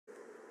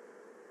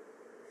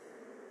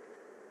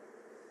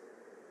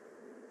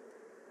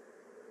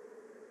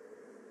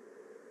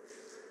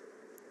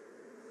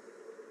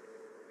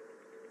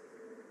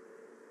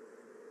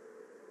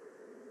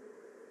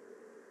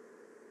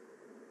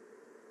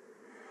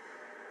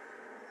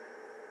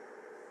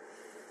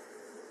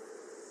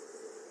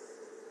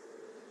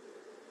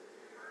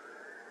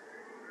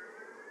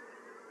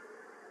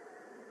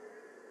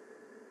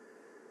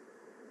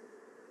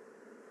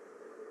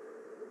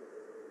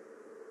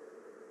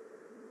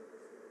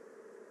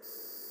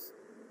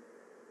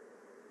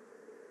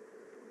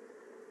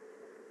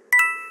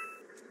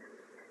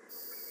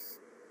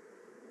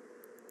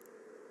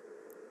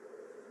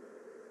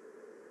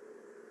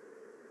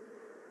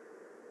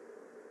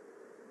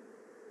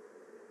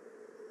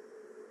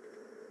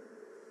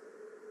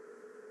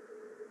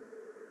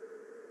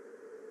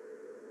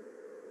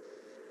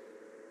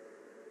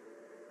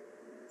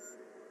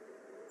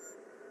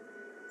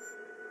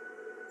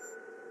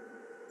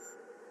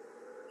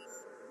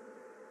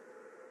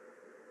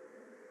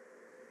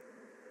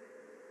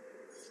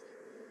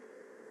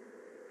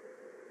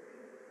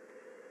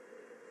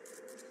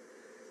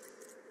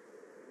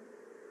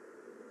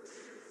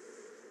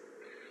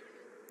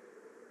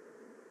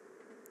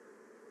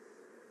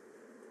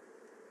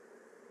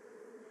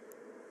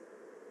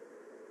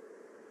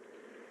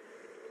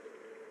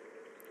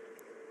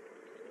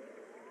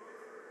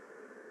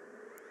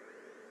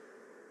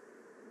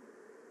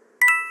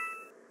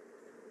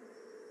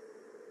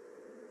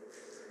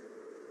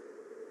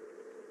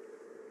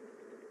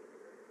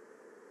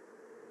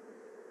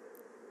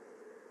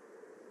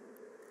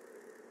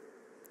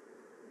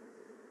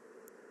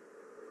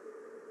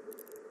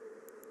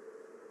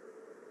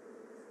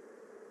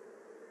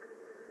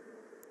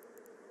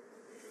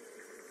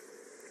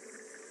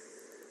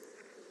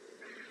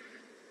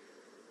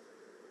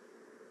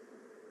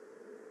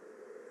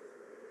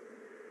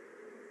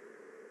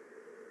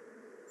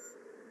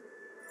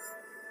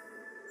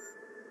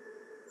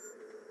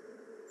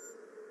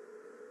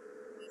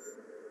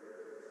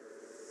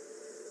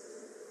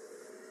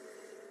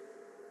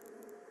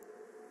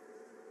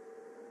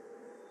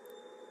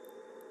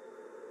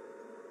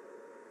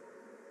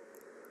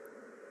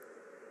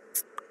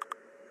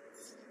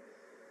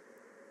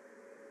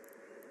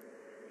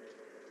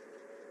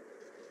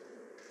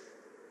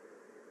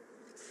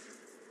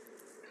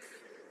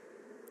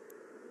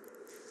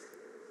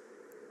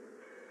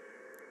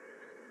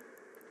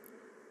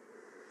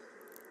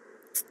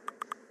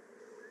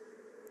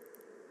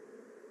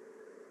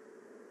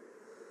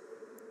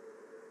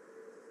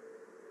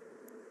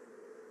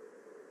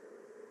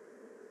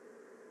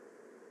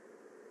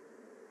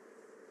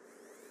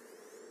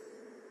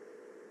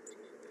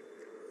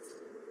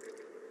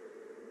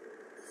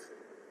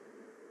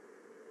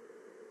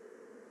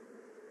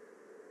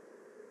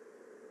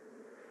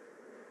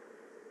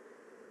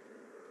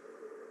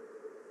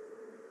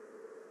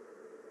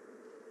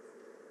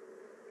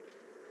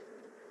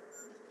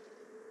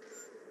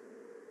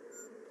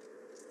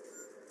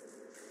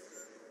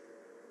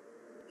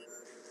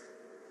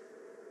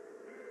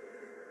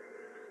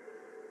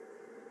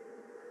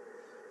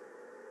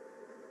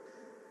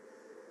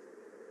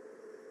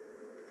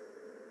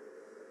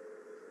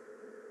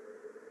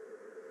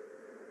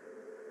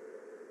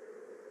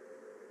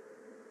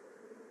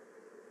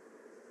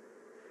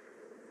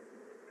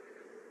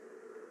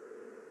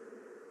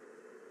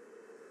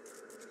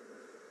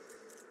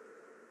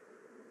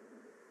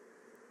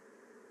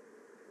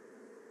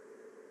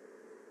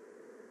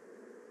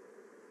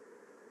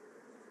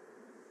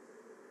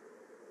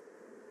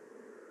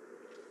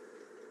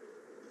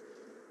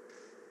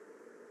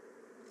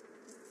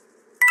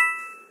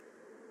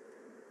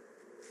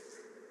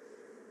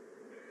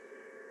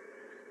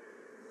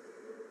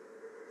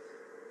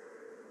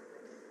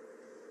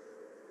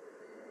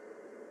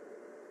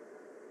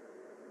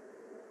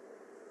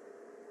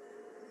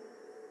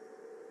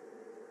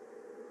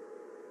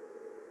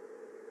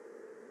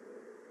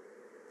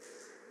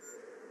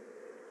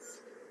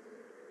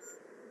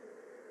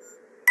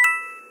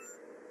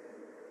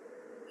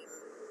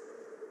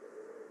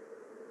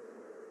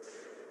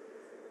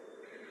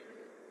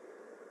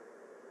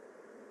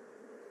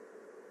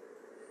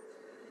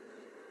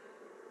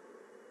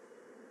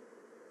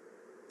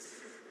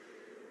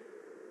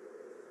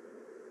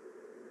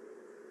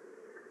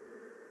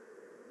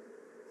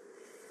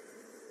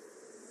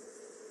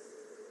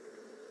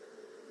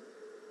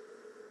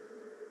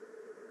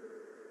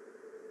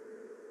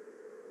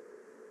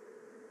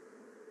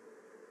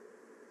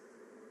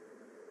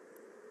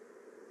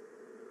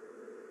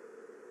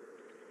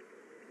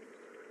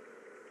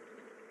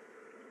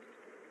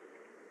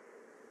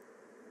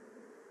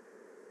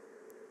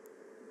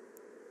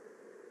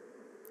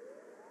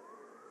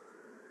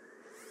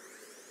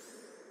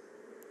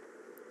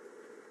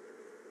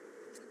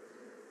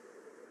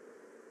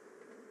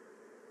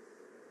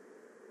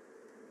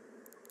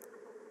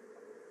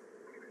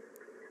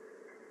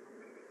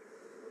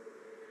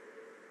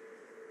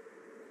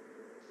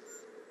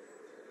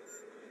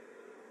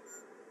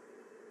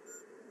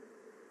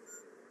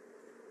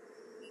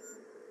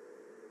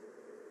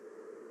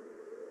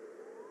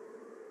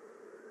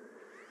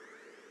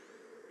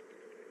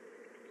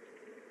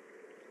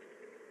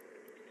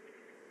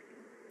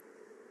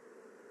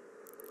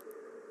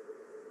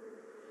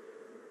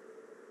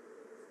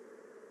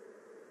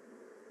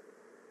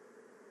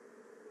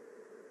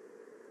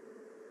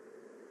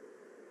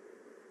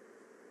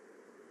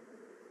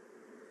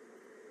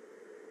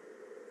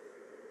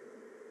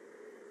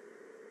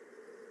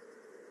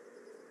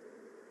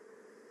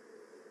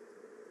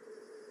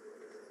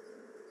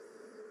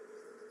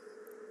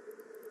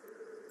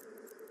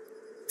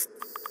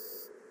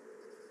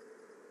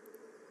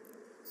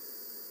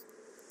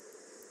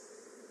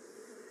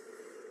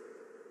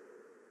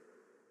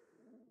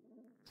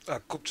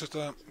Tak, kupcie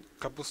te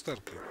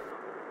kapusterki.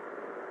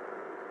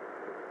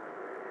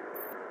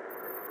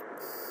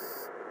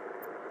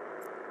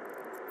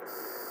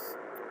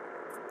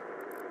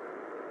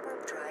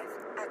 Warp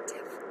drive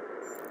active.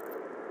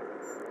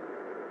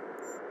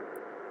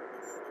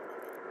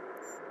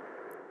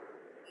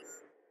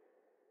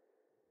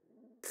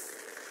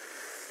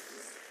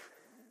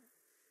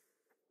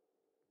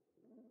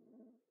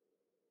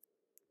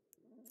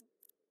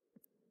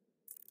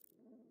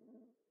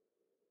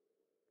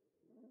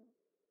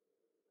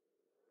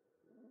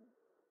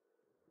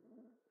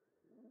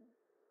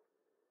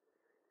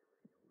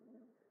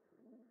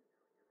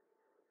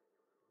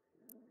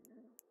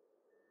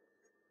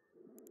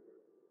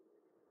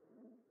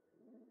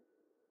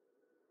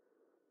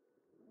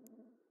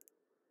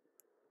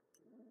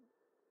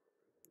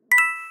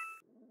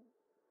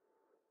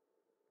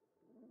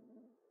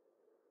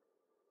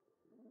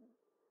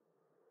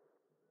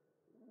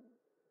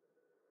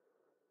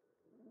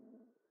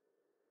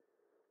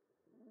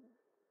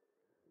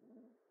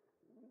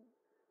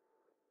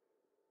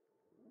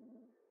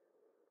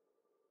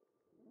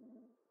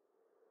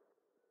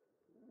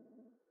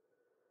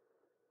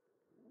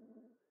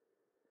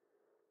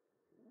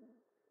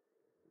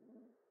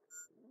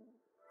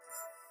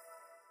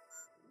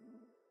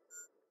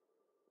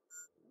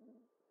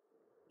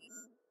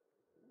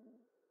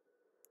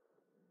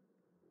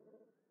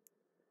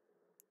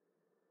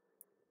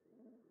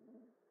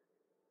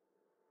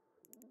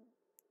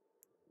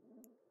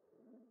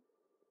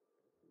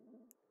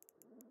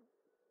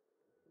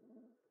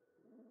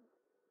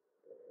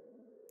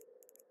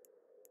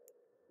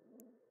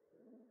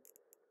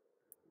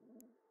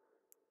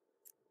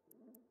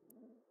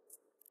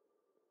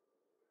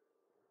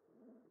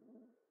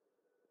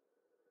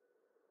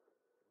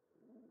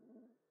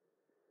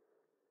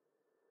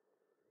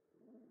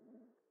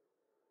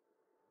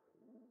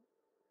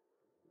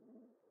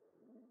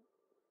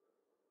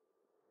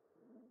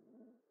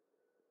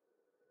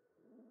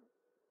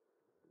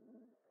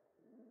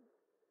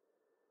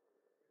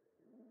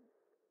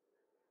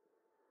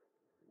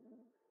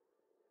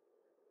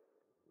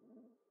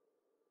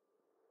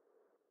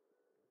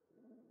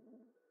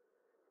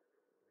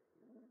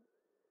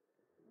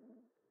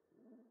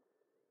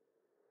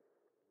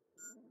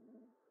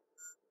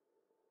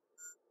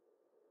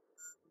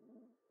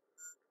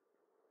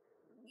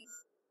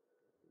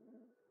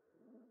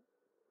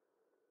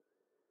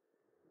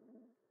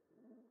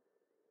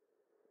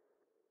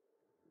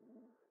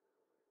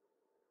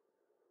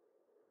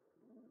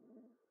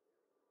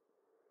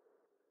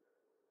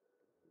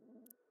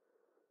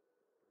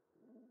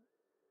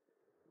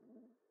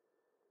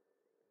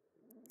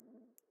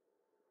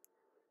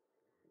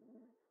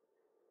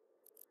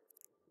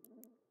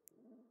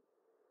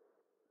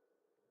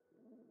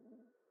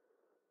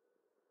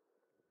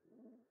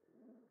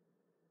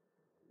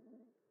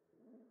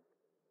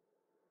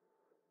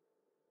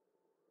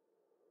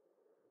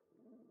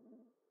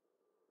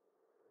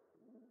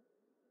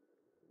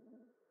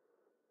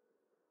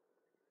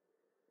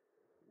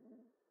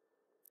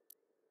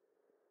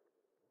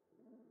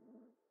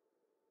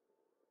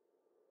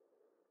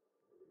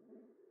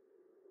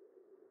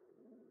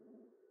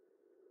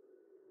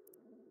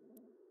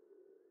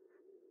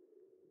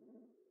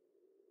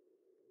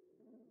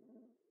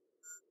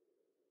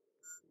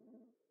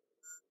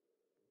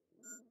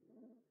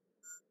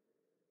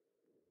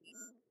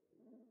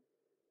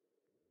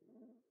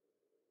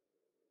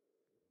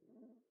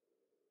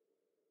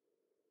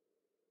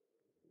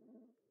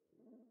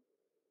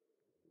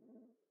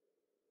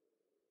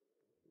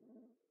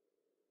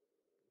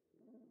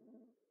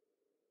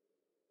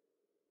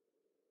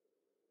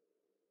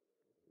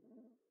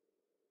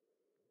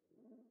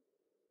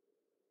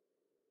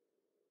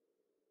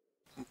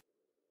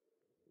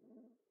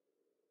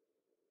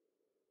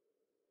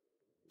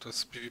 To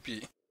jest PvP.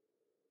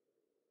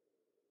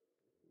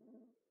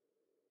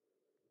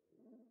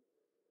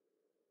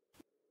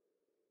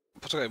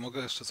 Poczekaj,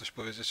 mogę jeszcze coś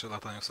powiedzieć o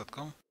lataniu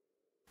setką?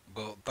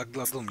 Bo tak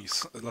dla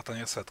dummies,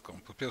 latanie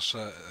setką. Po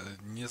pierwsze,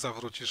 nie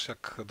zawrócisz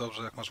jak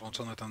dobrze, jak masz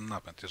włączony ten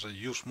napęd.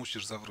 Jeżeli już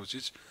musisz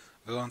zawrócić,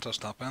 wyłączasz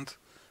napęd,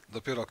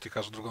 dopiero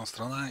klikasz w drugą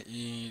stronę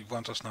i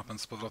włączasz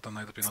napęd z powrotem,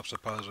 najlepiej na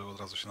przepale, żeby od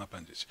razu się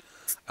napędzić.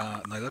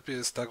 A najlepiej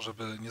jest tak,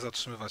 żeby nie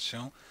zatrzymywać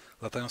się.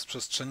 Latając w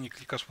przestrzeni,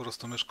 klikasz po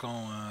prostu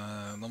myszką,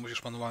 no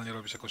musisz manualnie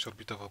robić jakąś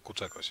orbitę wokół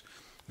czegoś.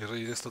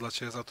 Jeżeli jest to dla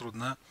Ciebie za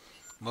trudne,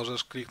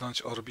 możesz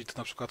kliknąć orbit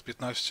na przykład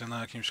 15 na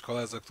jakimś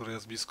koledze, który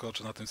jest blisko,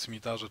 czy na tym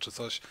cimitarze, czy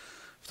coś.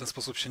 W ten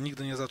sposób się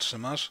nigdy nie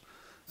zatrzymasz,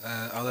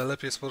 ale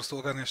lepiej jest po prostu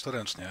ogarniać to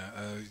ręcznie.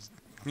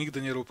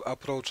 Nigdy nie rób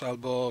approach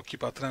albo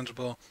keep a trench,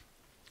 bo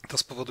to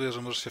spowoduje,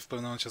 że możesz się w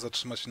pewnym momencie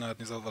zatrzymać i nawet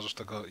nie zauważysz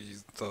tego i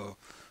to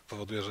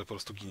powoduje, że po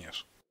prostu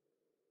giniesz.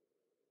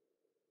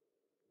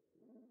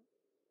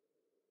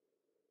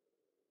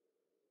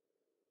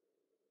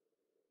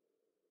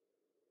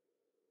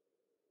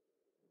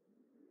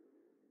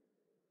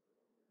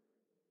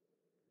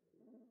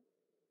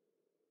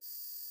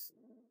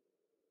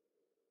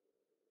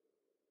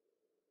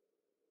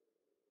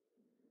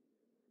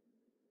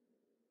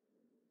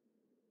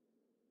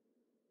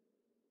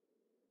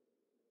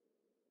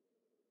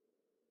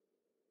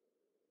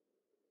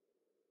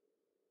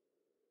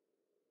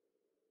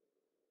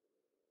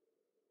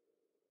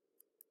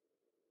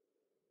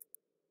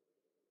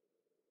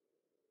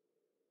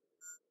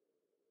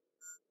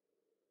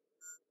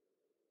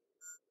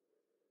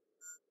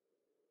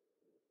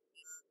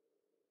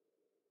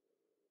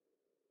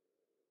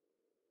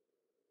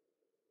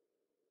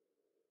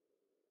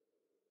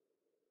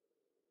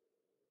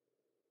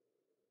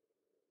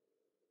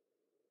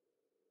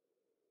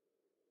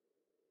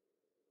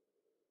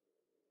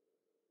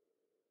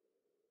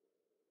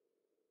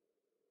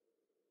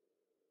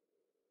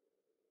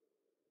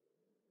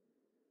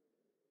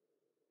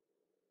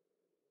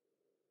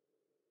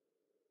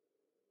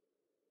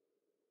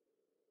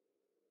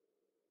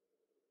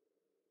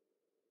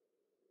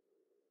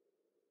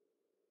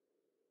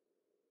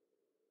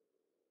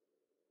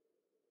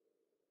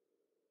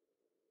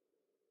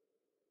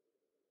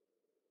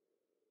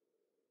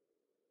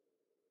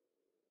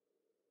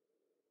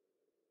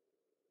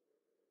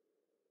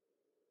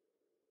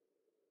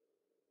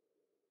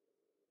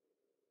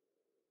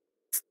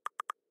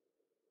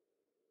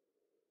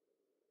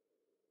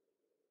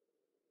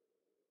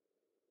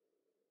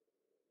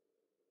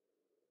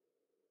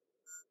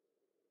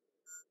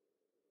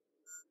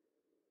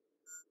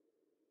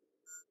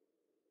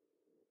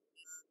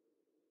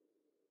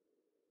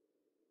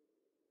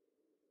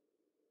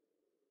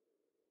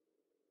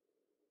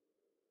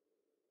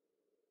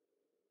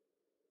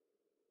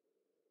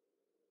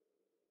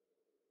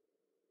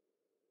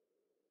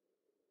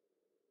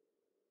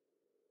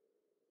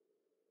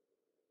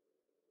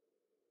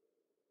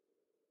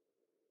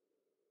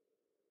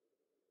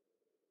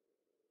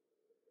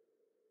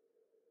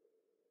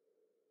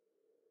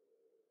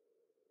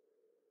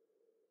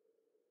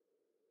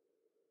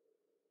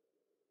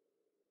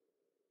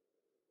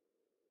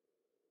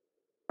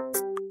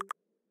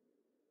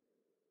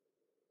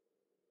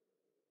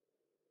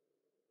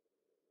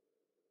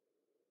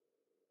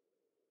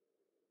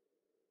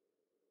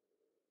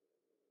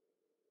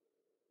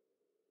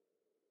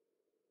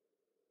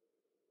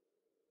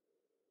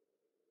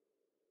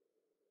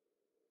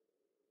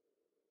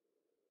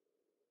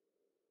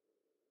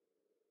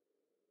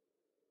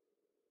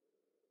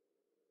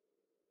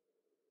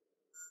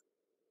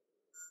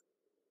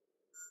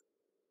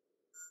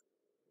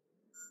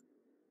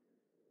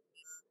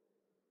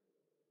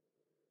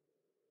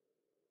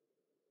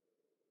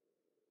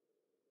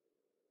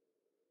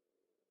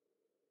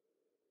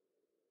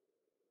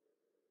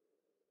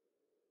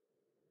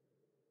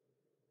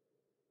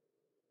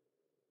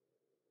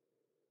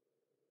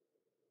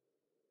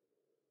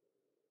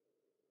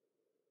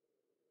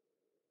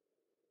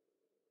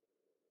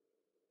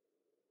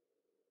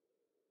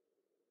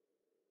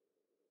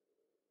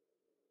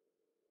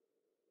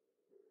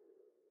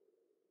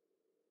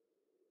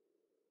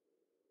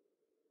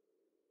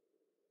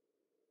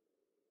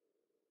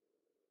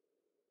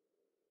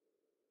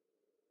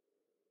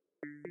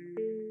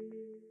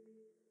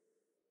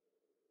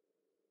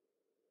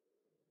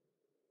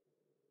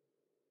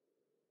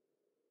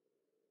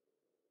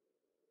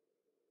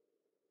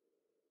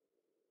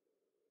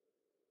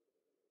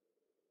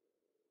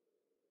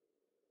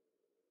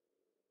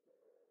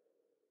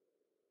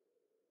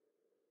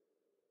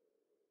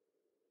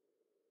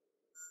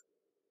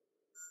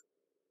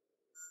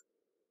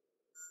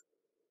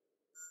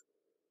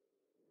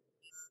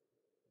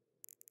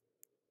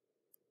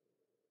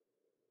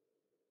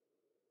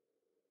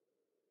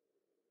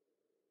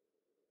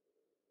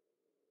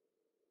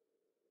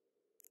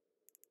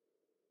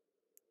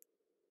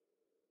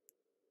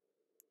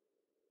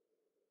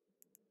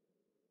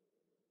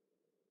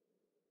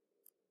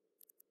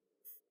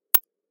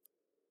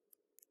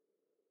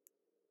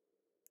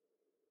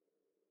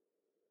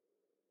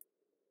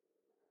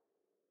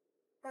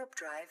 Warp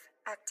drive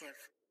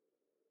active.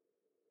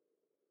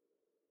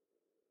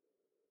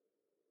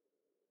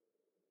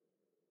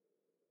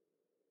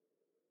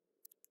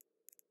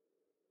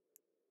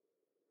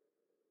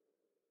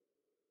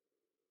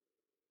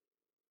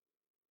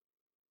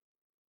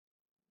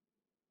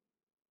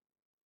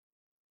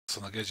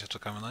 Co, na giełdzie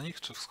czekamy na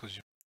nich, czy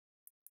wschodzimy?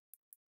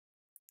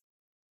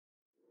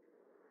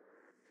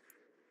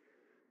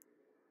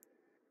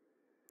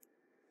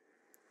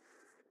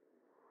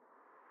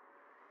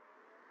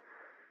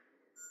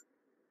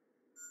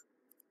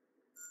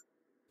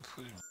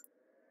 Wchodzimy.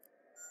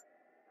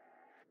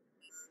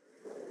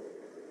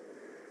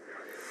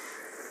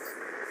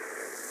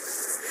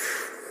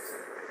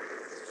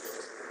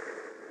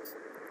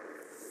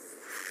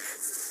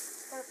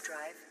 Warp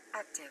drive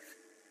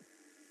active.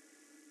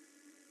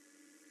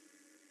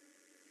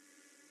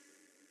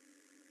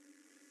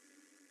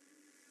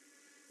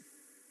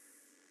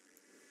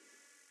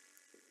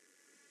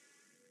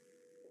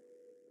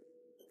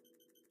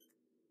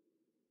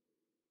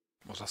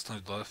 Można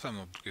stanąć do FM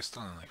od drugiej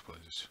strony, na ich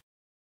powiedzieć.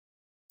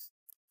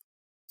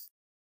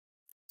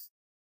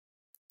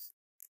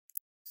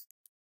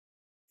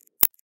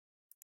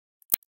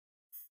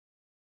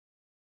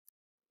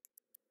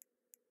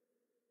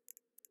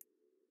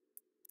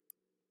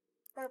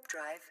 Warp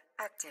drive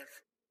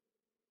active.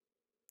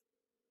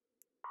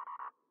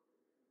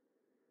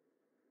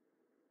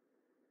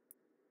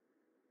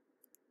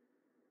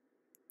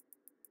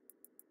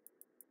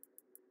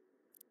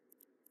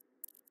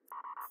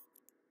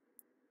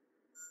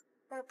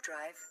 Warp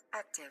drive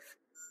active.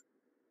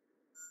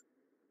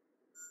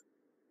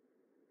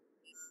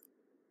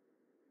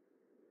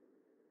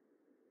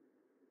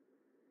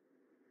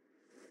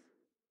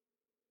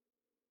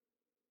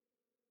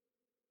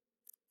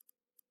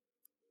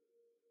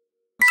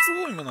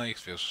 Spróbujmy na ich,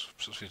 wiesz,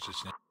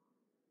 przeświecić, nie?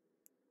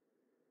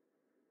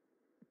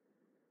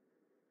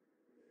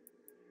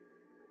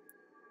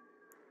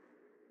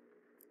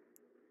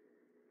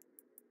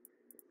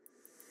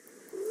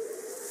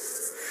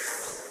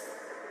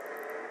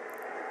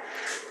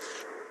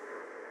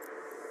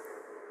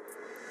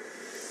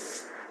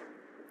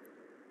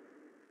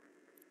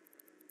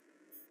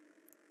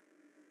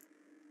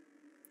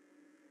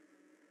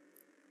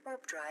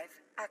 Warp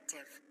drive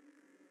active.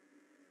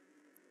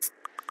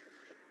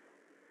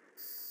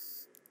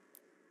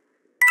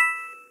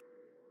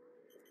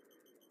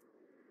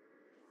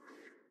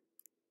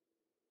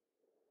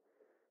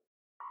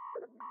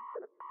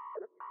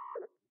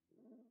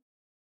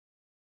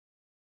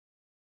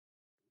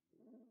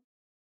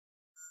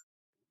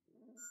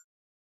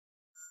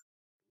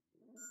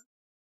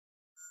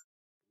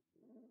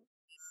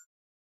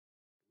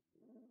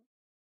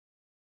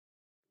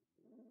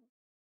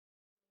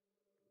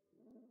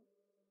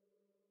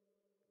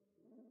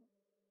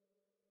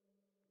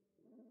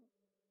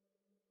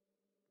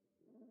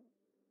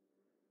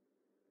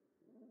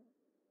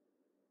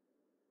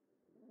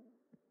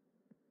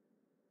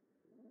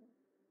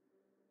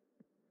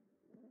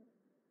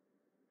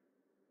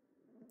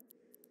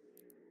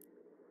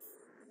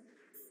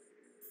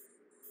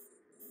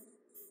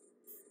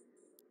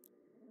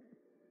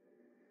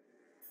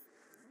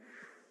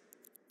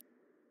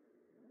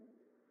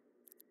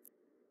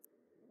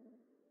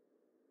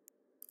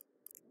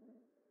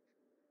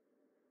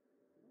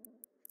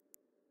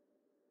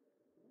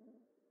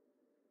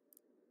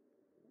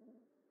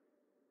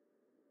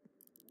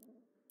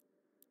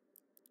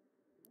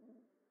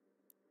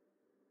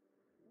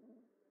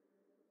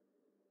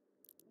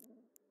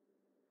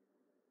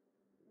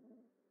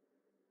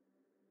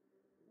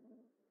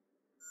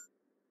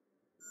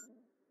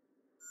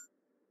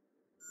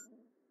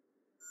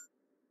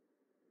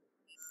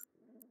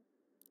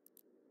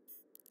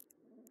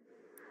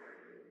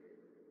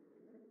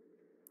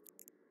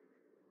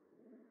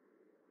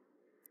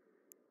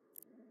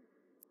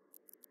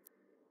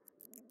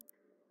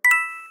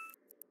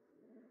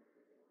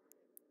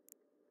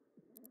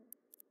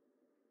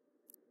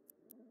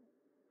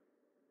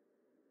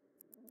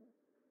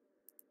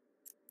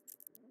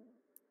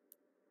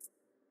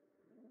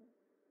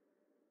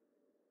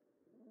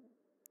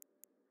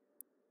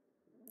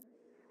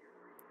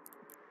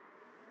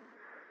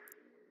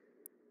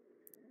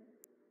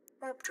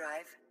 Warp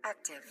drive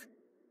active.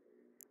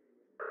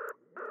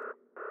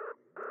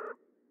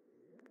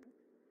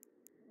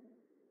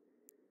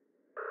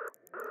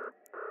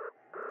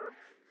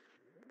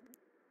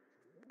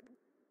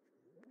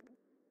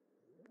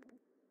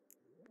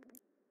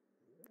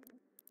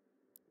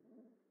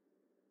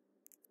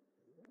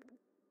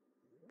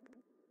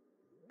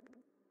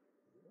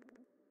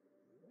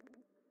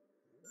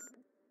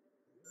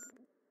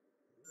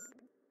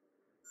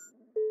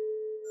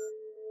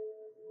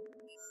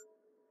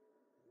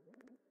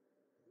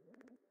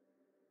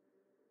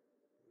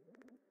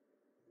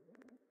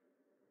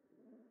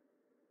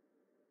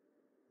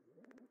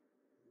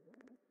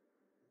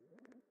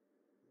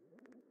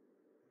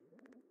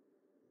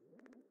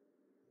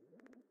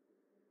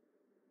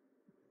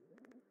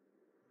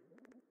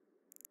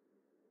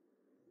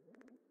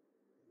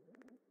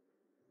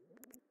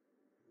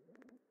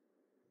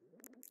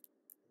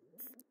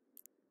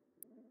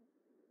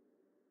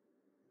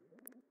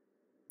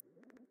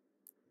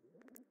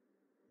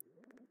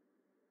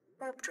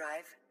 Warp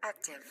drive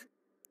active.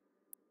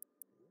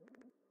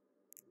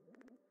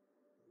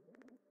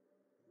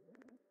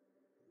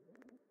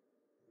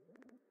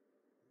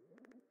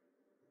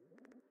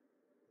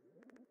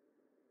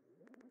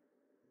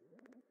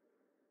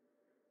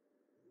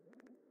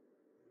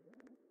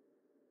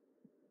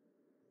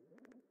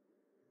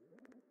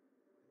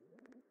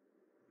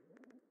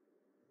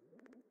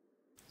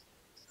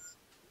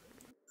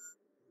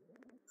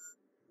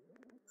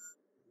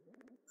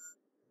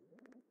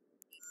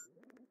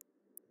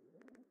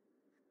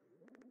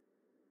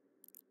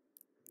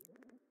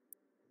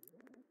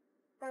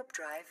 Warp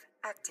drive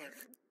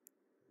active.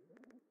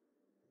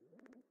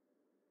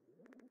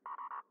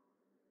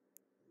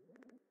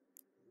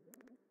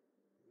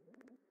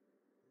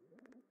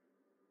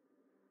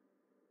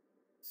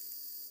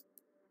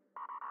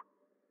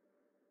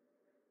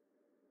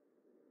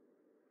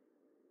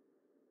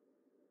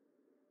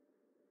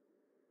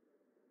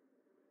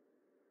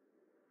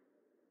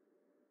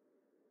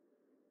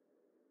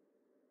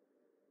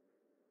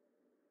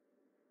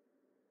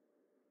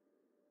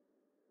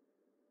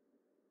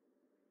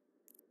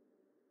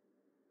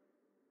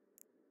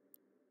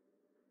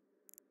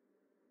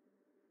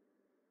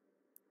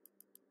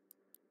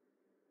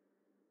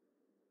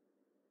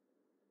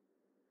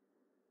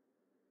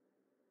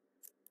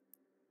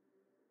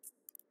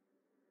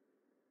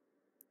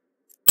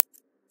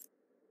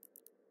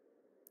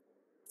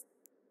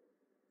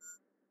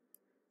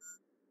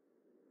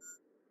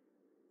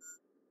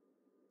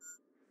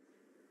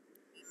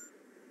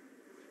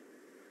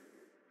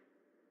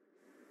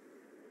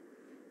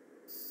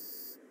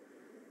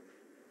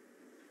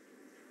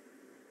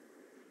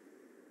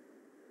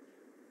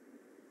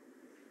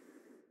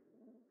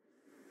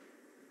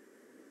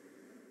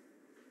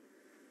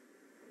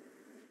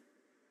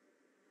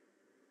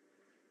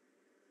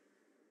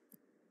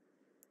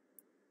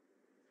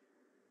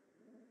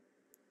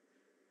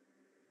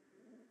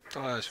 To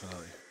lećmy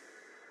dalej.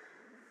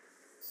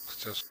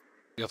 Chociaż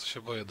ja to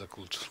się boję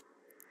dekulczu.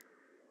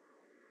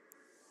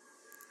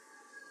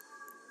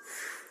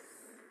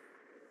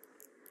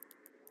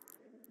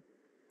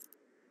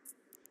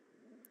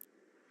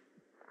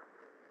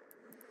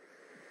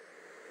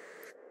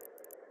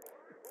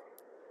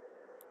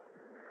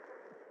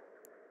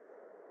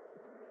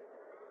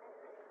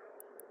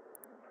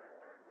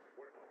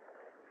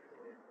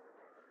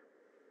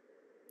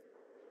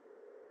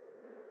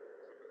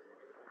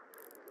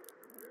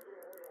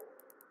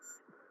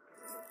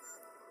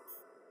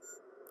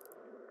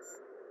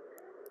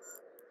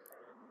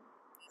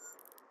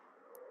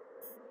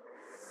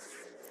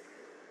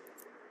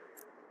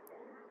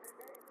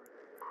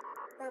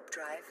 Warp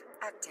drive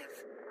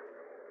active.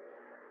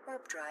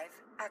 Warp drive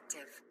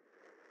active.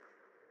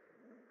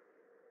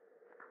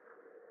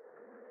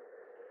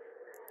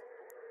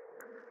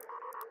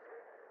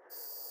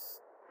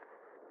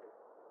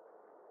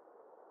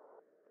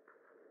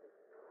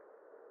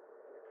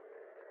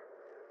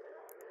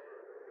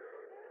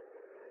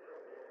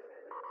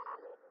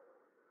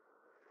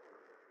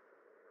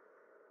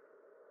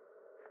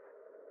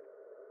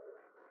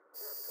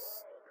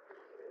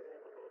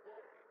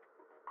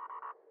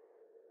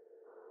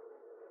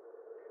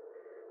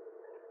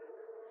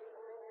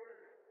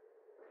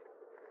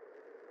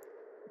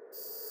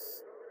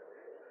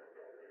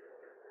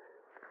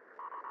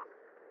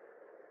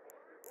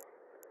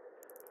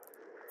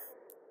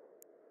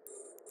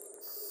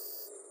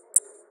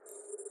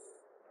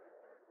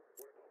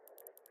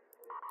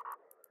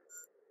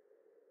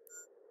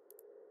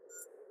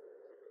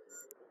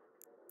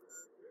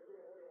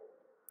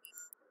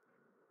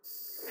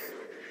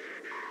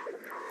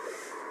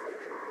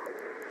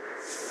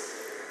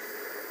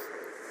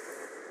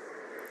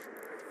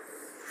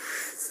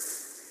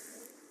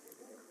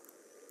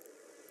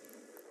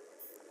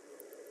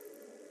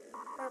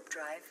 Warp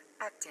drive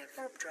active.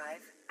 Warp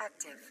drive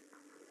active.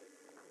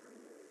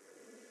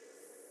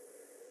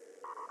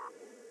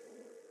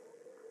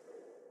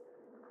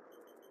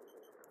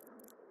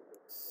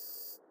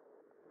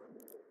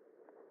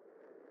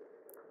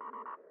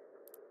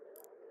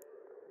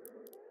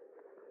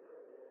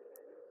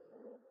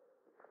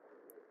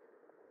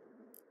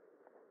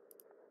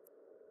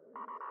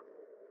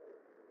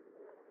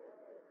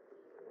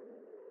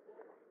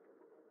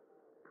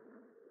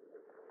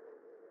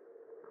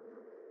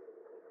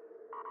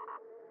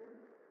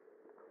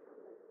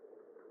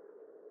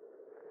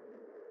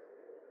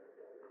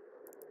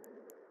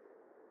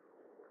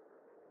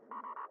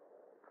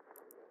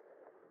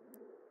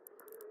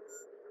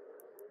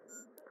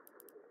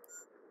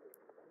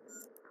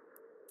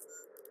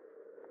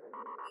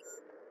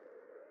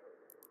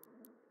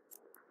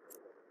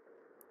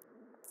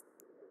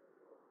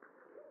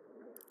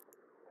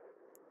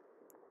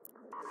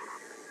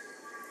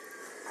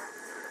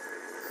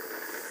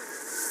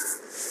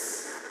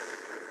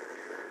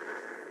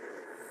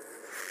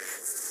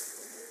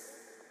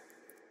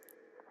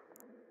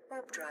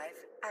 Warp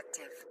drive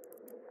active.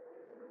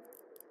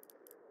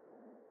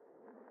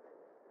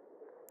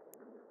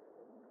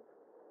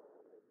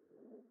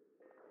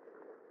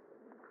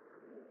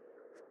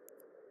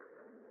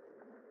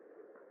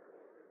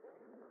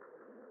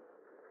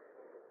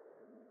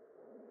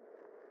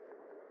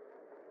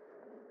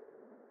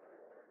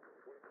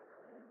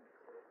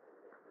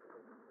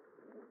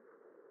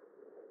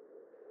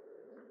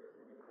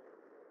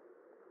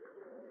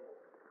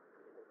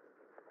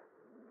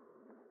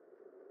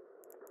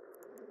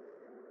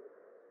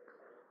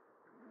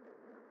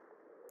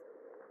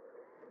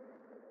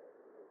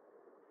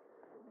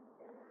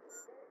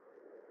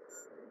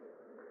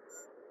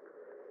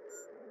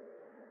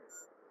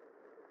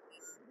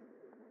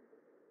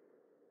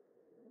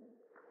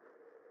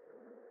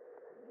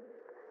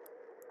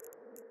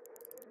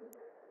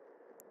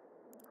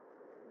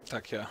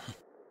 Tak, ja.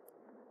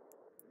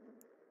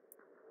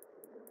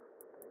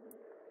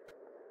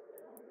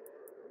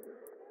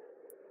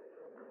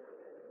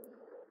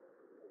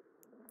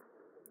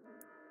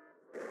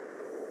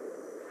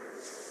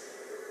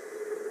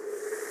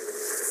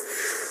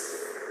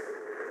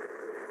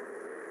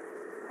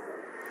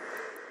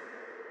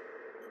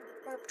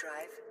 Warp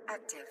drive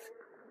active.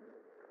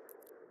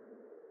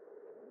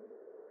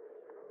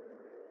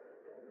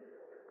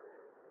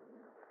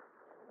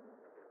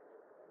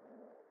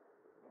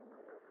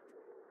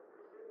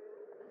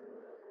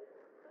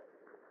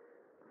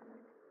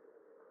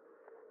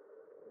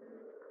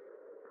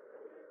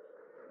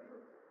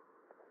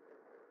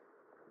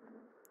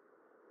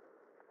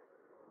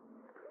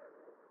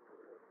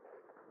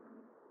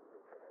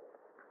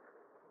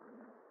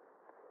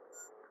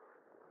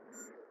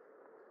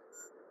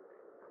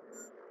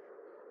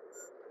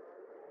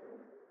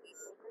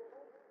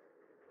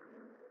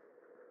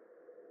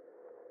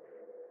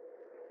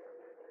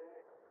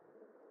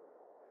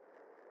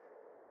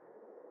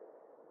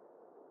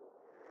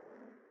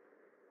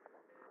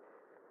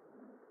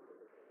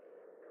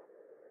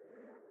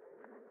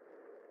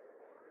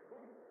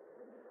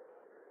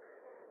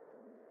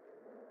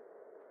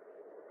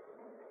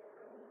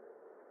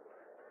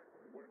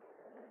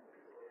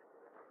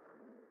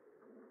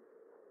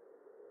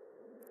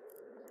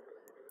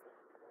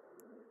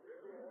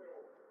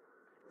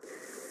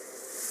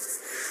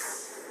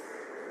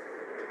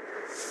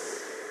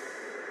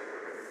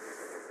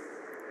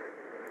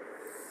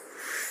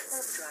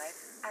 Warp drive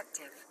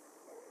active.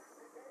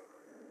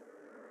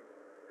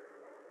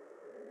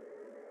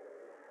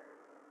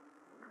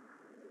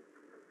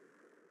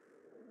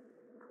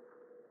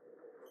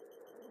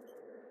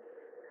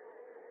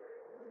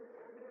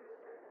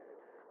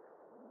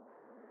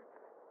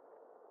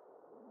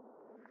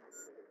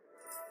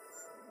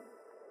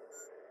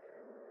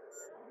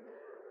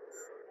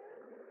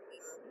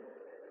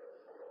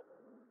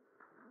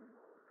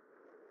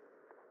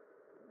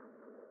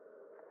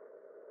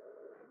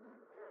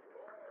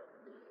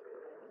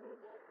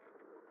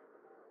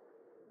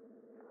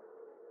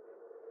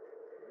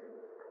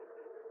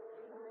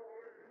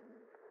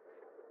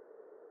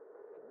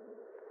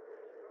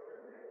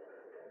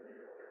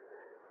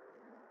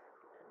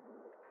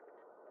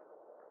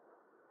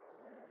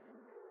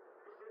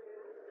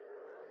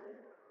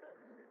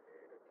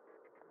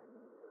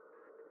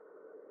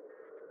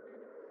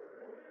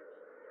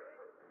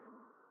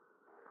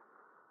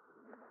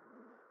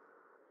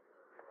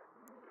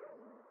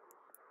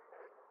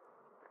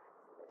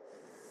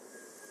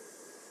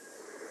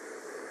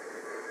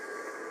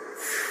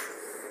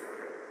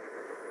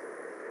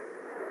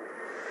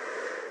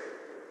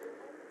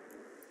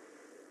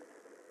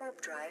 Warp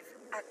drive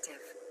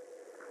active.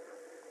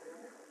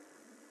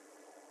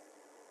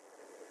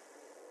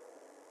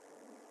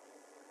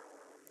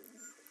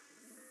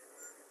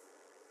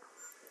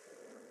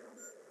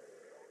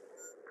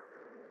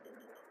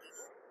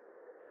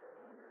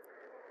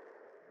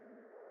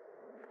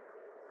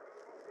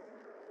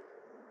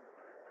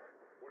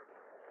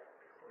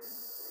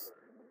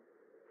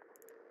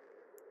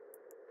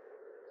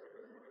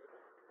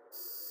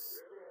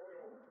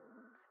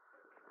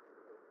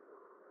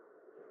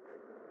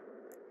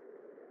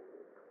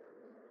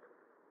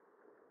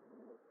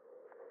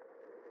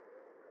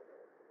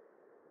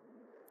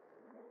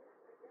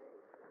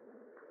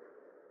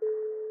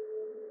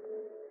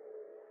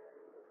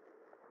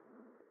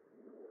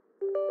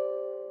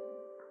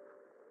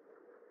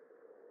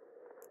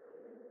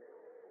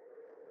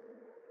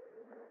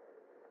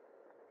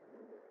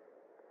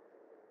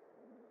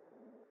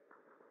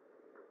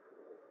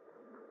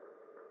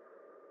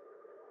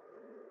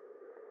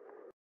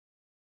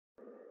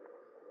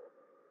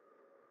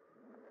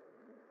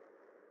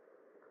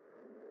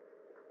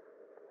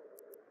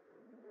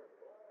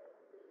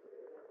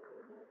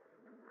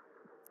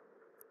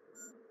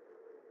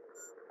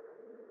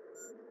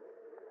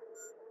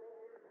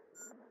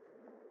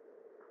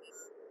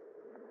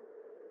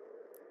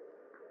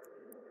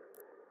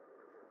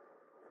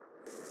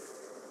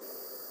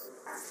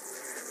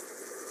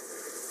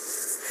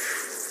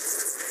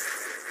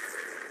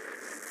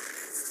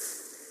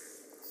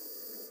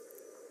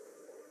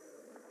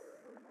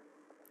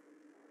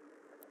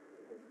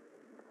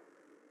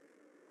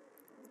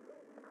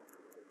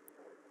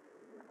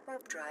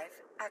 Warp drive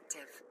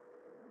active.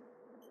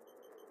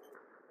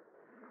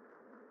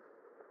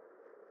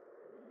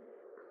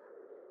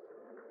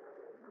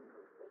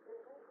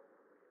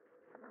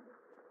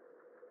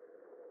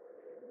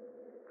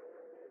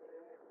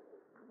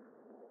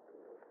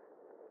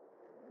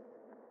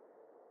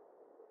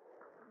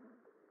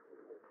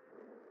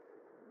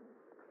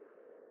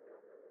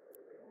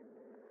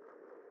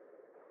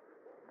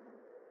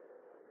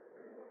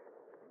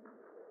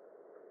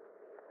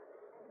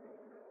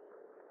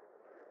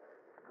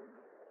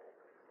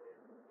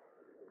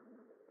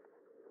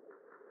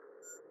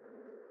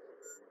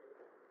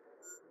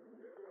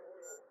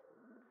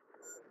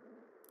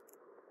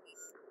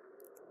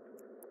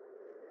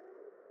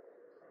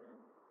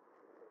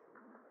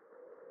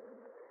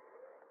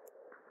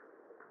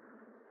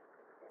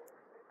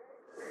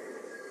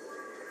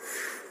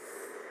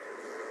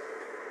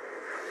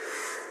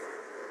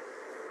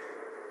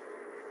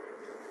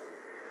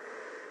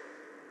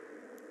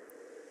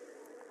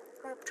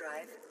 Warp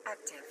drive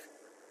active.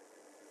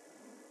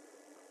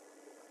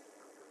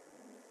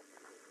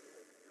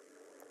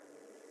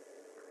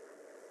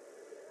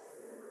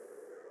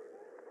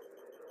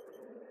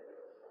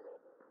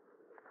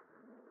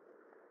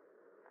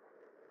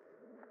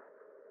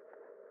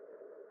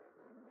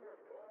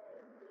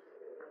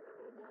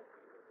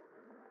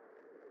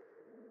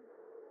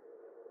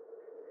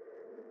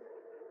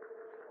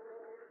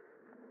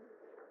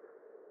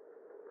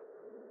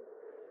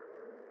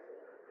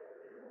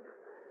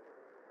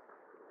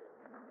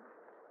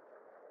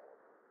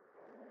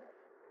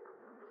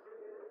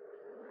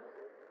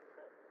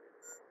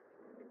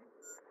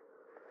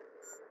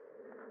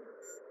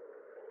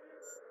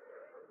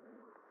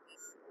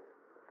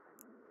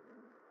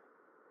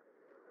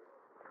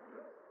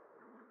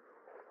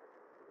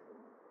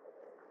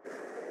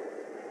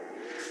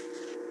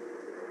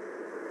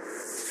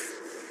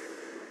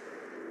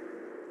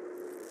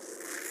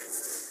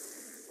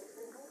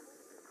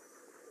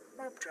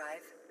 Warp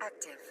drive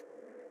active.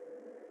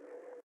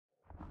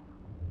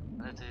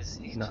 Ale to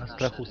jest ich Na czy nasz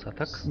Astrachusa,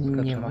 tak? Erebus?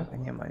 Nie ma Skaczemy?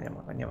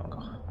 go, nie ma go.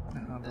 Aha,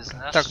 To jest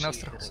dobra. nasz Tak, czy na ich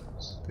Astrachusa.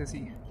 Erebus? To jest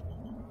ich.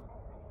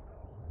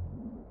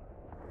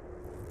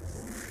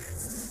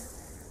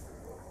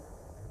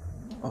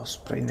 O,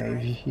 Spray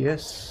Navy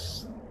jest...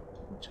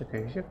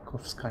 Czekaj, jak go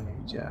w skanie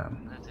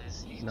widziałem. Ale to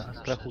jest ich Na czy nasz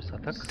Astrachusa,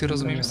 Erebus? tak? Ty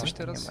rozumiem, nie jesteś ma,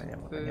 teraz?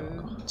 nie ma w-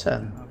 go.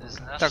 Cen. Aha, To jest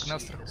dobra. nasz Tak, czy na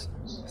ich Astrachusa.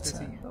 Erebus? To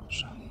jest ich.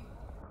 Dobrze.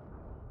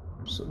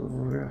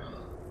 Obserwuję.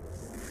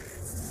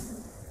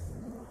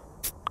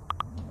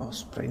 O,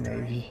 Spray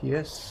Navy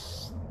jest...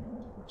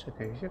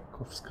 Czekaj, jak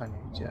go w skanie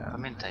widziałem.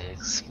 Pamiętaj,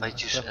 jak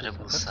spajdzisz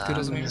Erebusa, Ty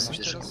rozumiem, nie jesteś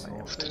będziesz teraz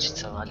głów, to ci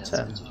cała aliancja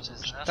Cen. będzie. To jest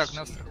nasz Tak, czy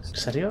na ich Astrachusa.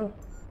 Serio?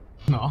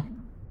 No.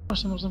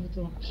 Właśnie można by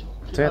to...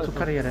 To ja tu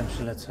karierem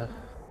przylecę.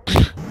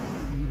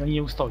 No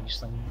nie ustoisz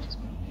za nim.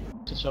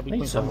 To trzeba No i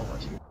by co?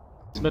 poinformować.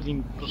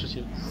 Merlin, proszę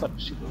cię,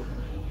 zapisz się do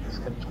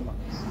skarbniczku na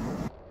nas.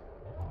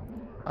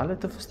 Ale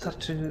to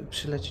wystarczy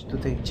przylecieć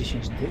tutaj w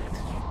 10 dykt,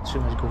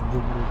 trzymać go w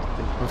bublu i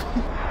tutaj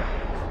powiem.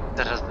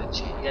 Teraz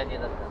będzie, ja nie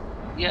dam rady.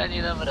 Ja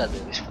nie dam rady,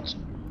 wiesz po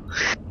czym.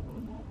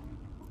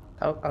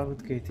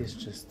 Outgate jest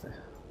czysty.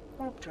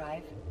 Warp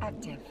drive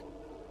active.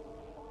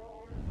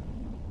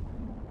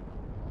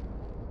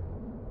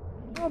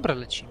 Dobra,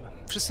 lecimy.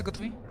 Wszyscy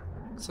gotowi?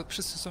 Co,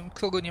 wszyscy są...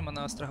 Kogo nie ma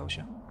na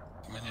Astrachusie?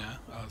 Mnie,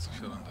 ale za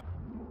chwilę będę.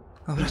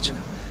 Dobra,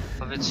 czekam.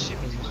 Powiedzcie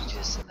mi, gdzie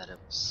jest ten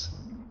Erebus.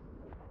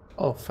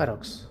 O,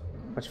 Ferox.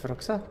 Chodź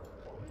Feroxa?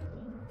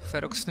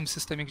 Ferox w tym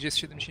systemie, gdzie jest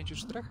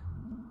 74?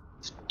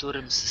 W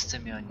którym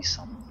systemie oni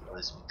są?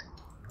 Powiedz mi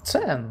tylko.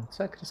 CN,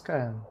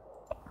 KN.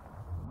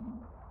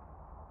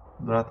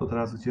 Dobra, to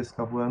teraz gdzie z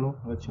KWN-u?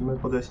 Lecimy,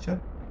 podejście?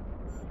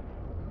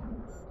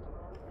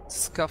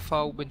 Z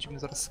KV będziemy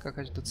zaraz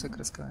skakać do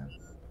C-KN.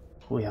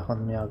 Jak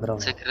on mnie agrował.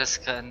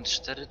 Cekreska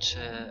N4 czy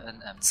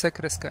NM?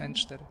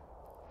 C-N4.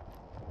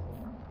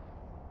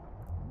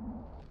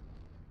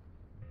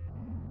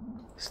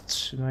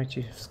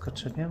 Wstrzymajcie się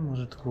wskoczenie,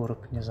 może tu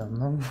warp nie za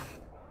mną.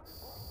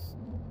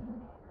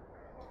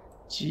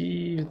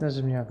 Dziwne,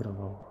 że mnie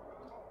agrował.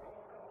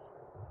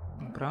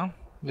 Dobra,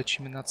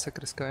 lecimy na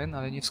C-KN,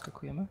 ale nie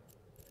wskakujemy.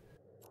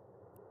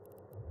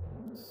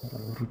 Dobra,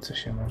 wrócę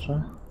się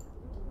może.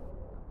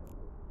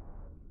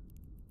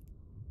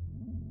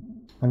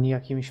 Oni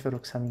jakimiś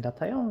Feroxami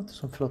latają? To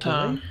są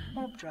flotowe?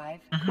 Warp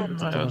drive To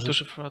Mają może-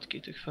 duże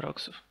flotki tych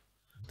feroksów.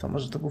 To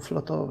może to był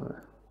flotowy.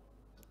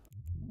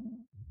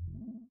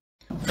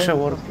 W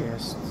przewarpie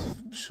jest.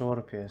 W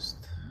przewarpie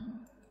jest.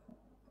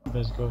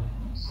 Weź go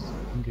z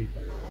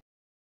Ingate'a.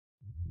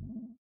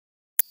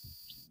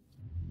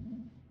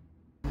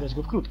 Weź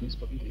go w krótkim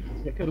spod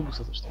Ingate'a, jak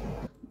Erebusa zresztą.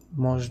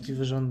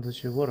 Możliwe, że on do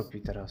ciebie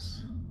warpi teraz.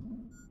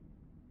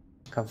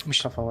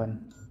 Myśl-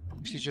 KVN.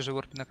 Myślicie, że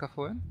warpi na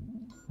KVN?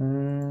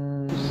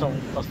 Są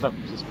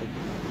Astrachus ze swojego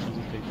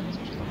Ingate'a, nie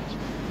sprzedawać.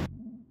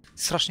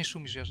 Strasznie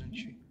szumisz, Jarzyn,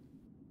 dzisiaj.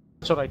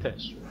 Wczoraj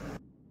też.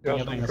 Ja, Nie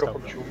że będę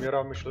mikrofon stał. ci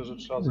umiera, myślę, że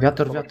trzeba...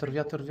 Wiatr,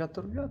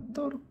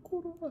 zainstalować-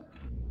 kurwa.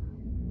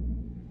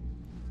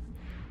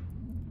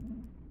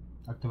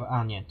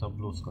 A nie, to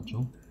Blue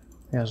skoczył.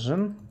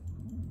 Jarzyn?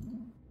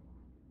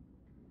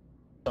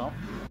 Co?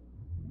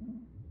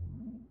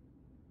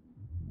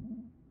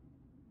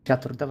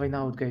 Wiatr, dawaj na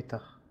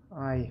outgate'ach.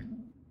 Aj.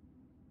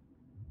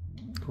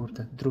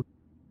 Kurde, drugi.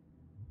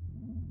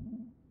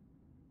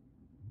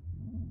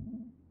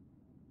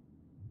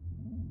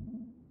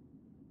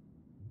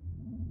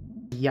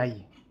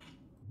 Jaj.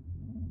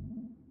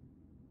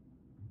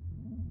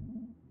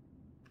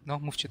 No,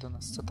 mówcie do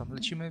nas, co tam,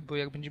 lecimy, bo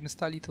jak będziemy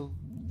stali, to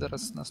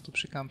zaraz nas tu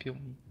przykampią.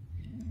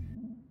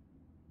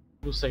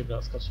 Blue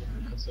Sabra skacze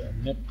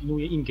KCM. Ja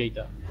pilnuję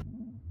Ingate'a.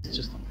 Jest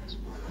czysto.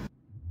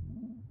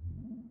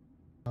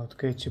 Na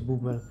outgate'cie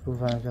bubel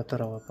próbowałem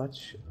wiatora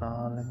łapać,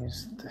 ale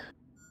niestety.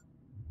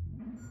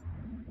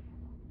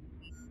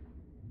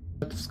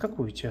 To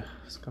wskakujcie,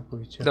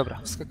 wskakujcie.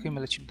 Dobra, wskakujemy,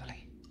 lecimy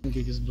dalej. Ingate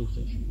jest Blue w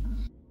tej chwili.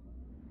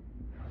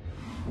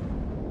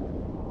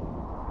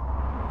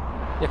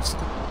 Jak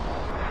wskakujemy?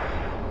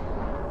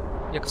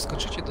 Jak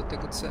wskoczycie do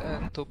tego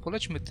CN, to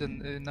polećmy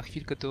na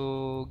chwilkę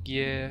do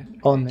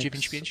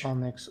G95.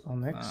 Onyx.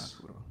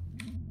 A, kurwa.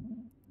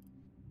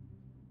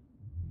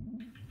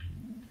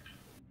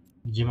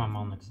 Gdzie mamy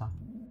Onyxa?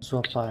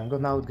 Złapałem go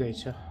na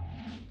outgate'cie.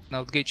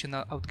 Na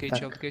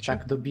outgate'cie.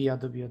 Tak, dobija.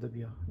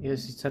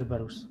 Jest i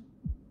Cerberus.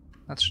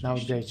 Na Na 30.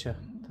 outgate'cie,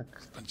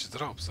 tak. Będzie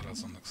drop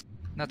zaraz, Onyx.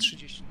 Na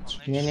 30.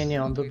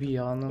 Nie, on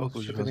dobija, on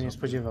się tego nie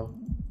spodziewał.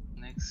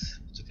 Next.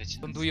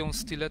 Poczekajcie. Lądują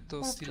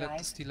stiletto,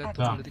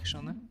 Tak.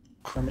 predictiony.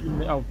 Mamy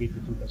inny outgate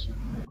tutaj.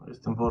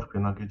 Jestem w Orpie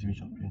na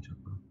G95.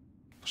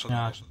 Poszedłem,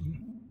 Ja poszedłem.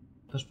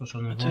 też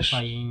poszedłem w Też.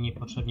 Wolfa i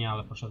niepotrzebnie,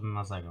 ale poszedłem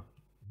na zero.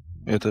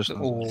 Ja też na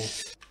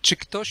Czy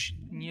ktoś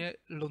nie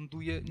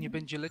ląduje, nie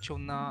będzie leciał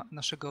na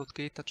naszego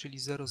outgate'a, czyli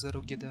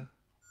 00 GD?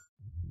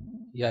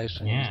 Ja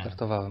jeszcze Nie. nie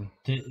startowałem.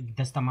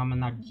 Testa mamy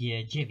na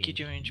G9.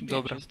 G9,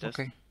 dobra,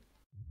 okej.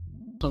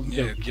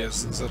 Nie,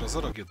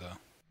 G00 GD.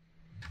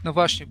 No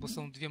właśnie, bo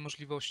są dwie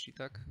możliwości,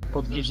 tak?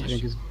 Pod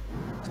G9 jest...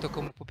 Kto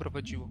komu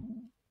poprowadziło?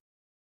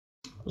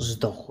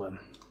 Zdechłem.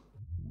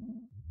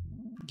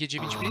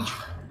 G95?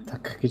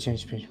 Tak,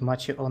 G95.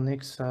 Macie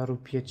Onyxa,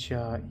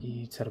 Rupiecia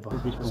i Cerba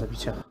do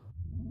zabicia.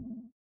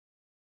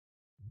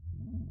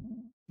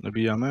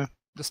 Nabijamy.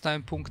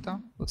 Dostałem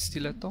punkta od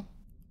Stiletto.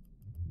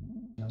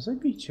 No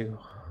zabijcie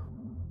go.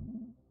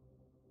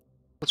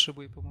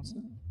 Potrzebuję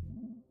pomocy.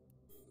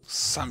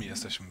 Sami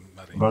jesteśmy,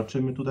 Mary.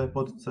 Walczymy tutaj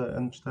pod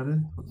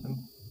CN4? Pod tym?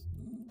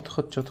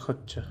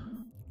 Odchodźcie.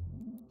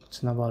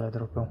 Cynabale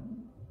dropią.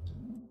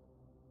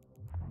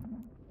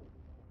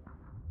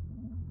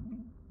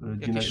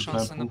 Jakieś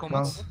szanse na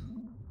pomoc?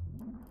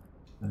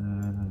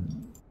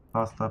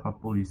 Pasta,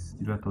 Papulis,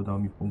 Stiletto dał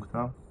mi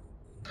punkta.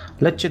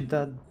 Lećcie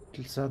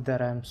za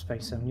DRM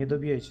Space'em, nie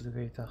dobijajcie do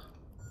gate'a.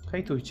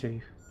 Hejtujcie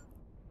ich.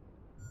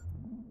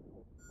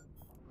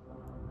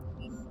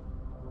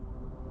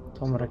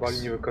 Tomrex.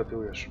 Bali nie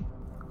wykatujesz.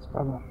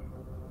 Spada.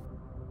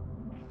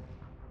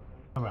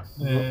 Dobra.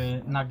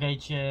 Na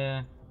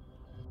gejcie...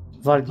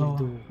 Walnij w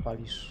dół,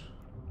 palisz.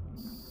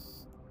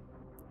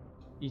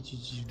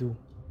 Idź w dół.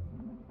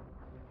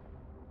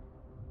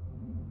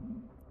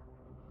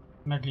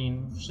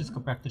 Merlin,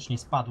 wszystko praktycznie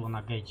spadło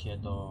na gejcie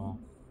do...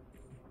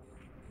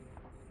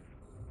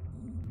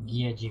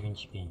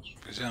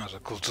 G95. Wiedziałem, że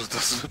kultur to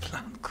zły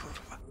plan,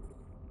 kurwa.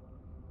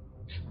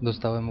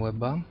 Dostałem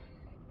weba.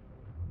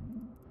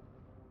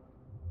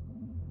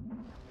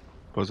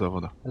 Poza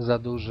woda. Za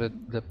duży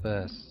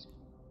DPS.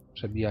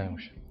 Przebijają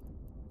się. Też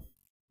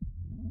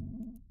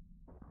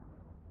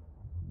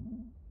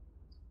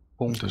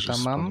Punkta jest mam.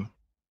 spadły.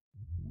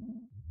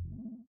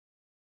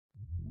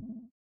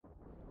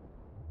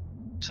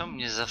 Co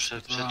mnie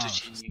zawsze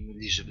przeczycie i nie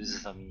myli, żeby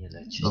z wami nie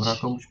lecieć? Dobra,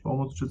 komuś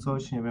pomóc czy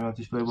coś? Nie wiem,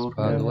 jakiś flavor.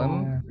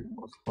 Spadłem.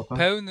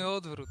 Pełny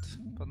odwrót,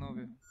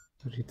 panowie.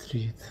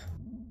 Retreat.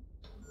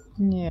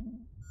 Nie.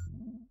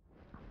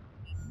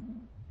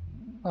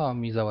 O,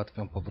 mi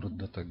załatwią powrót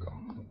do tego.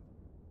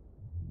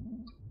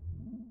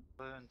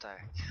 Powiem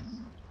tak.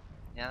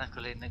 Ja na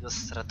kolejnego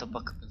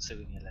stratopa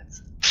kopiącego nie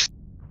lecę.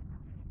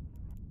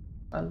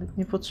 Ale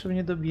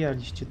niepotrzebnie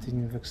dobijaliście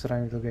tymi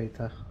weksorami do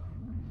gate'a.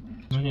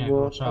 No nie,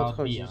 Było bo trzeba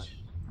odchodzić.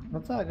 odbijać. No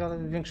tak,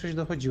 ale większość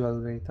dochodziła do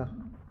gate'a.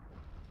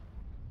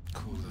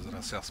 Kurde,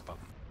 zaraz ja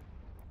spadnę.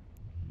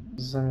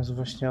 Zamiast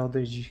właśnie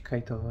odejść i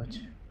kajtować.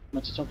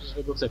 Macie ciągle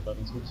żywego cepa,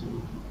 więc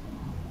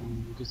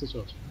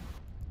jesteście oczy.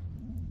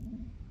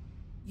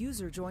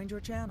 User joined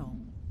your channel.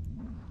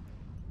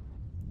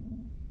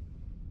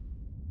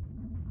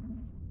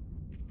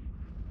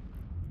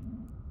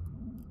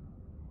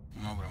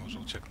 Dobra, może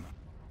ucieknę.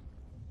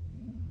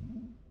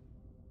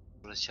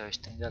 Poleciałeś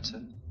ten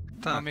gacze?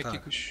 Tak,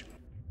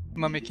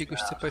 Mam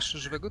jakiegoś cepa jeszcze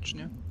żywego, czy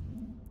nie?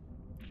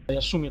 A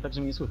ja szumię tak, że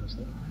mnie nie słychać,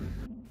 tak?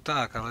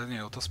 Tak, ale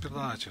nie, to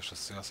spierdalajcie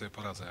wszyscy, ja sobie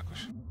poradzę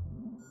jakoś.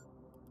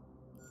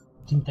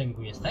 Team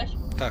Tengu jesteś?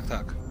 Tak,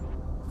 tak.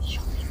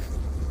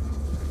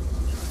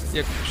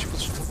 Jak ktoś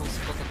potrzebował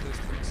spota, to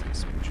jest ten sam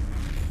spójrz.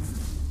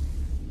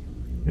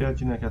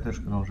 Jadzinek, ja też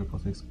krążę po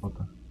tych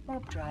spotach.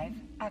 Warp drive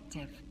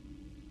active.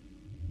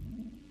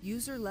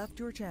 User left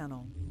your channel.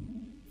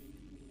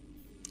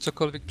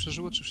 Cokolwiek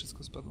przeżyło, czy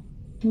wszystko spadło?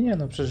 Nie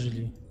no,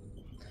 przeżyli.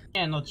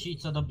 Nie no, ci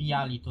co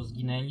dobijali to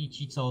zginęli,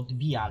 ci co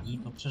odbijali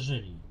to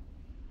przeżyli.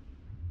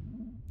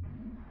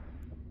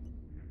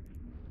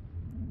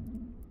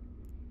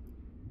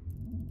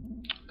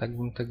 Tak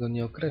bym tego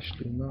nie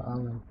określił, no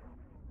ale...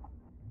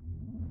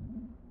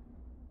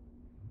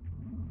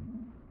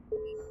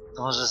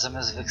 To może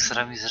zamiast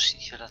weksorami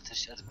zacznijcie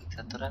latać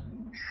arbitratorami?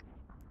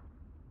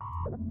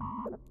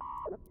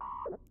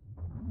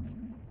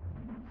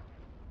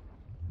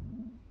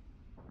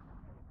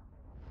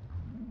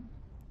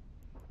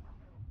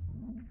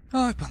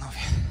 Oj, panowie.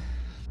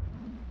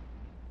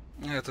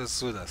 Nie, to jest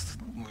zły test,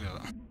 mówię.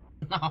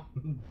 No,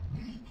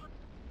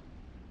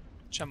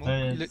 Czemu? To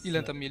jest-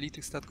 Ile tam mieli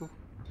tych statków?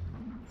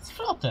 z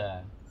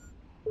flotę.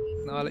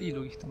 No ale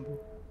ilu ich tam było?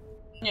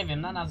 Nie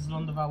wiem, na nas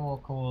zlądowało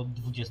około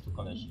 20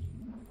 kolesi.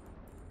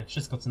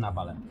 Wszystko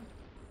cynabale.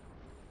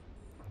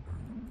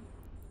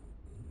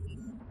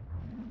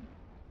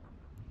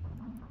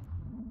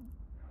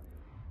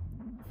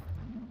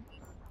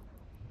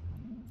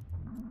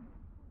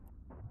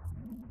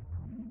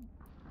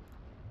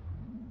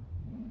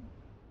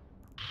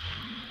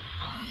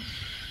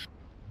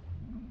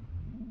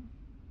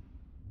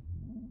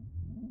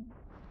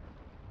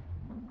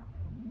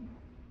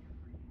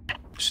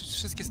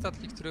 wszystkie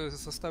statki, które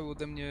zostały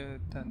ode mnie,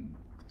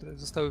 które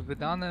zostały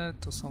wydane,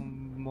 to są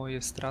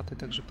moje straty,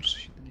 także proszę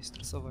się nie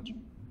stresować.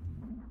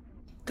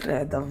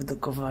 Dreda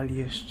wydokowali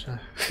jeszcze.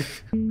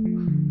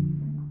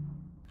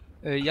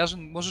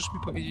 Jarzyn, możesz mi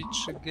powiedzieć,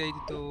 czy gate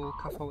do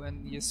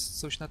KVN jest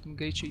coś na tym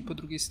gate'cie i po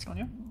drugiej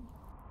stronie?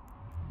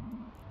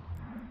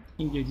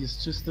 Ingate jest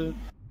czysty,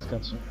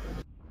 skacze.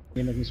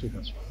 Jednak nie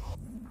słychać.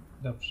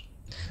 Dobrze.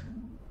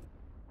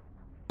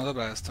 No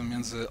dobra, jestem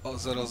między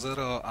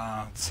 00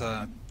 a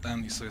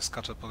CN i sobie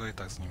skaczę po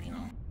gate'ach z nimi, no.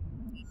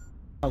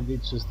 Outgate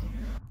czysty.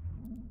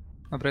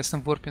 Dobra,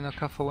 jestem w warpie na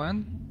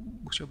KVN,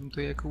 bo chciałbym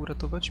to jajko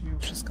uratować mimo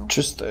wszystko.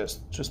 Czysto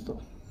jest, czysto.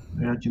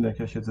 Ja Dzinek,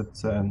 ja siedzę w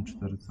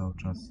CN4 cały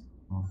czas.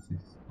 O, w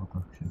tych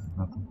spotach siedzę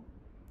na tym.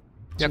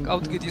 Jak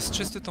outgate jest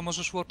czysty, to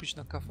możesz warpić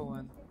na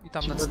KVN i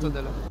tam na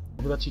Cytadelę.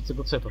 Wydaci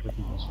tego cepa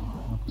wypływać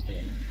na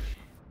pustynię.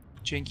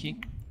 Dzięki.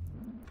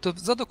 To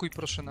zadokuj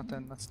proszę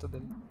na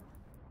Cytadelę.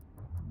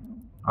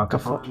 A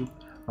Kafa-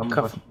 mamy Kaf-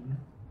 właśnie...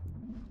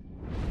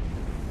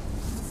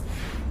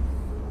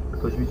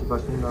 Ktoś widzi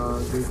właśnie na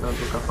gate'a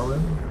do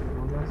KVN?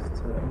 U nas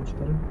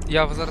CN4?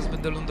 Ja zaraz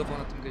będę lądował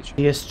na tym gate'cie.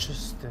 Jest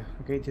czysty,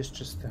 gate jest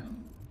czysty.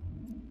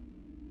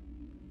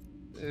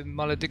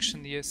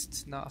 Malediction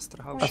jest na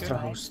Astra House. Astra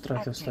House,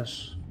 Stratos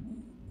też.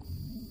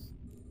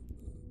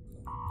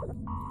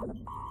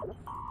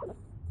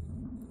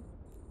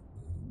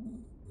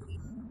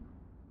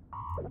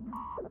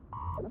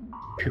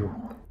 Piu.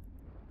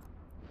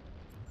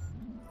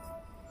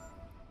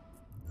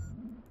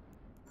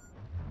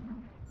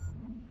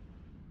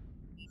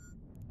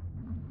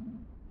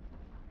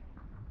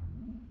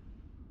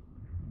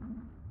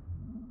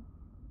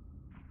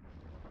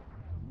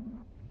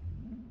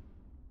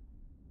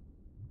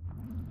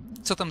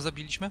 Co tam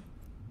zabiliśmy?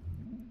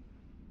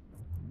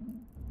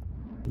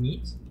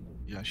 Nic?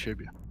 Ja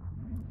siebie.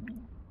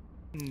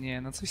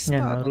 Nie, no coś Nie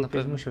spadło no, na Rupiec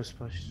pewno. musiał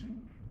spaść.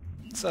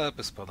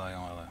 Cepy spadają,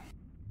 ale...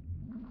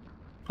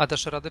 A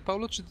dasz radę,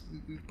 Paulo, czy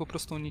po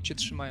prostu oni cię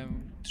trzymają?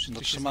 Czy No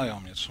ty się trzymają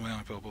mnie,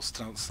 bo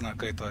strona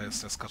gate'a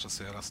jest, ja skaczę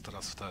sobie raz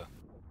teraz w te...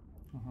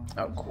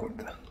 Aha. O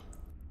kurde.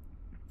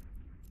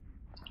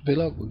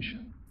 Wyloguj się.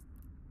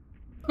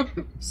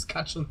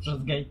 Skacząc przez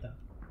gate'a.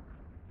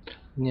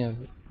 Nie,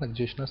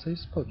 gdzieś na safe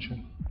spocie.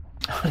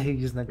 Ale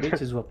jest na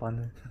gate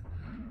złapany.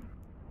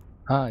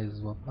 A, jest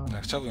złapany.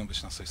 Ja chciałbym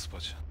być na safe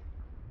spocie.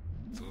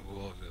 To by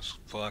było, wiesz,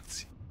 po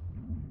akcji.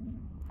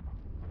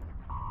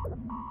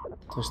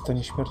 To jest to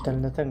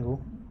nieśmiertelne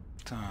tęgu.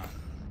 Tak.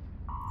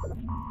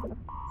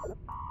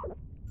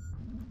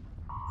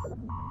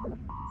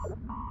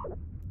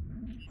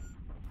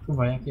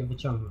 Chyba jak je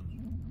wyciągnąć.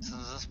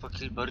 Sądząc po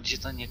killboardzie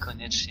to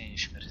niekoniecznie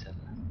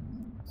nieśmiertelne.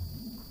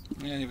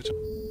 Nie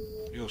wyciągnę.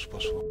 Już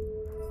poszło.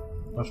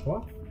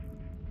 Poszło?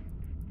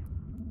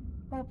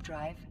 Warp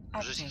drive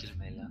Rzuć active.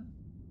 killmaila.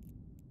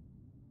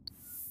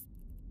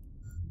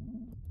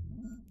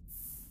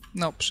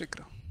 No,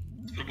 przykro.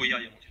 Spróbuj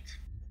jajem uciec.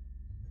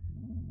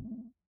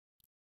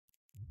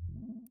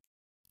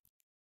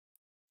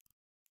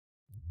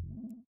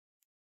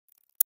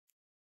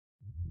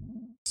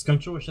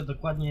 Skończyło się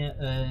dokładnie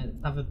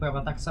ta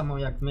wyprawa tak samo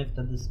jak my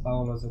wtedy z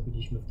Paolo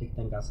zrobiliśmy w tych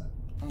tęgasach.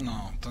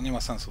 No, to nie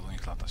ma sensu do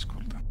nich latać,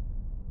 kurde.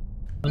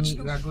 Oni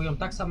reagują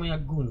tak samo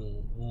jak Guni.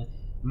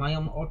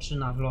 Mają oczy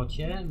na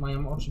wlocie,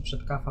 mają oczy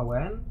przed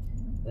KVN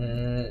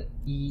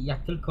i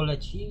jak tylko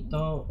leci,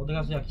 to od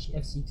razu jakiś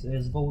FX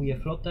zwołuje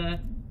flotę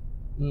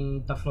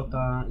i ta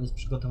flota jest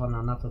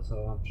przygotowana na to,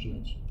 co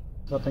przyleci.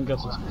 Dwa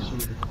tęgasy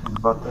spuścili.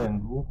 2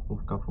 TNW,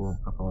 w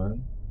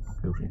KVN.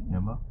 Okej, już ich nie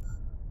ma.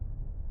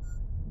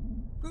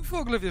 No w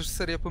ogóle wiesz,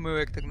 seria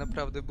pomyłek tak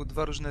naprawdę, bo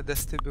dwa różne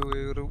desty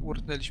były,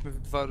 urtnęliśmy w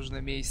dwa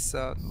różne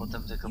miejsca.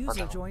 Potem tylko User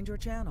padała joined your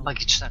channel.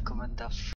 magiczna komenda